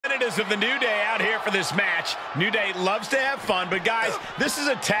representatives of the New Day out here for this match. New Day loves to have fun, but guys, this is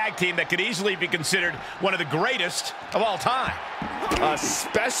a tag team that could easily be considered one of the greatest of all time.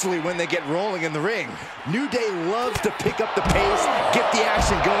 Especially when they get rolling in the ring. New Day loves to pick up the pace, get the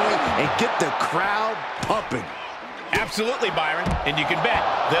action going, and get the crowd pumping. Absolutely, Byron, and you can bet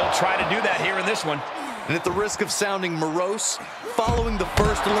they'll try to do that here in this one. And at the risk of sounding morose, following the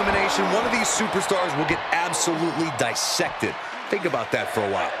first elimination, one of these superstars will get absolutely dissected. Think about that for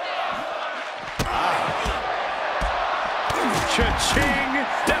a while. Cha-ching!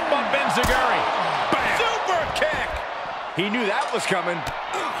 Step up Enziguri. Bam! Super kick! He knew that was coming.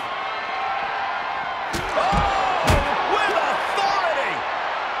 Oh, with authority!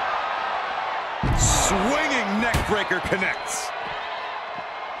 Swinging neckbreaker connects.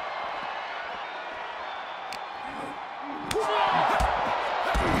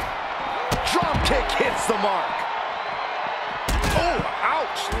 Drop kick hits the mark. Oh,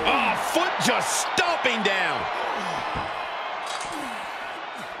 ouch! Oh, foot just stomping down.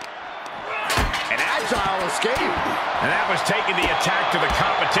 An agile escape. And that was taking the attack to the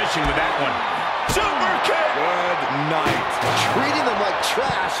competition with that one. Super kick! Good night. Treating them like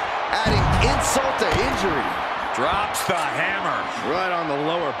trash, adding insult to injury. Drops the hammer. Right on the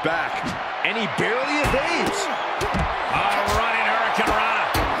lower back. And he barely evades. Running Hurricane Rana.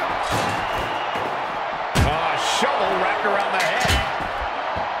 Shovel wrapped around the head.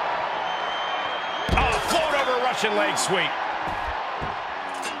 Float over Russian leg sweep.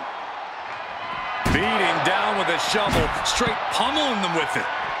 Beating down with a shovel, straight pummeling them with it.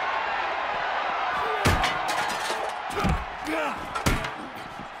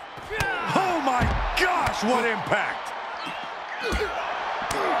 Oh my gosh, what impact!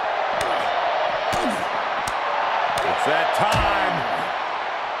 It's that time.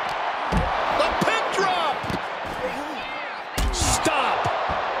 The pin drop. Stop.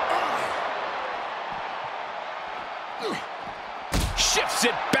 Shifts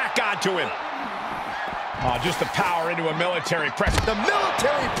it back onto him. Oh, just the power into a military press. The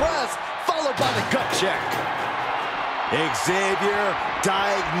military press, followed by the gut check. Xavier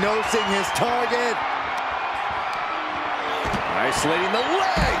diagnosing his target. Isolating the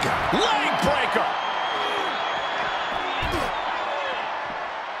leg. Leg breaker.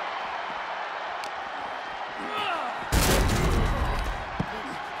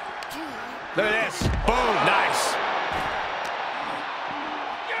 Look at this. Boom. Nice.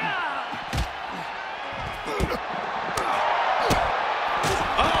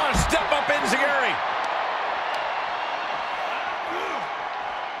 Oh, step up Enziguri.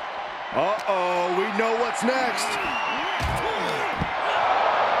 Uh-oh, we know what's next.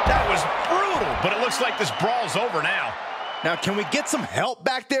 That was brutal, but it looks like this brawl's over now. Now, can we get some help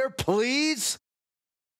back there, please?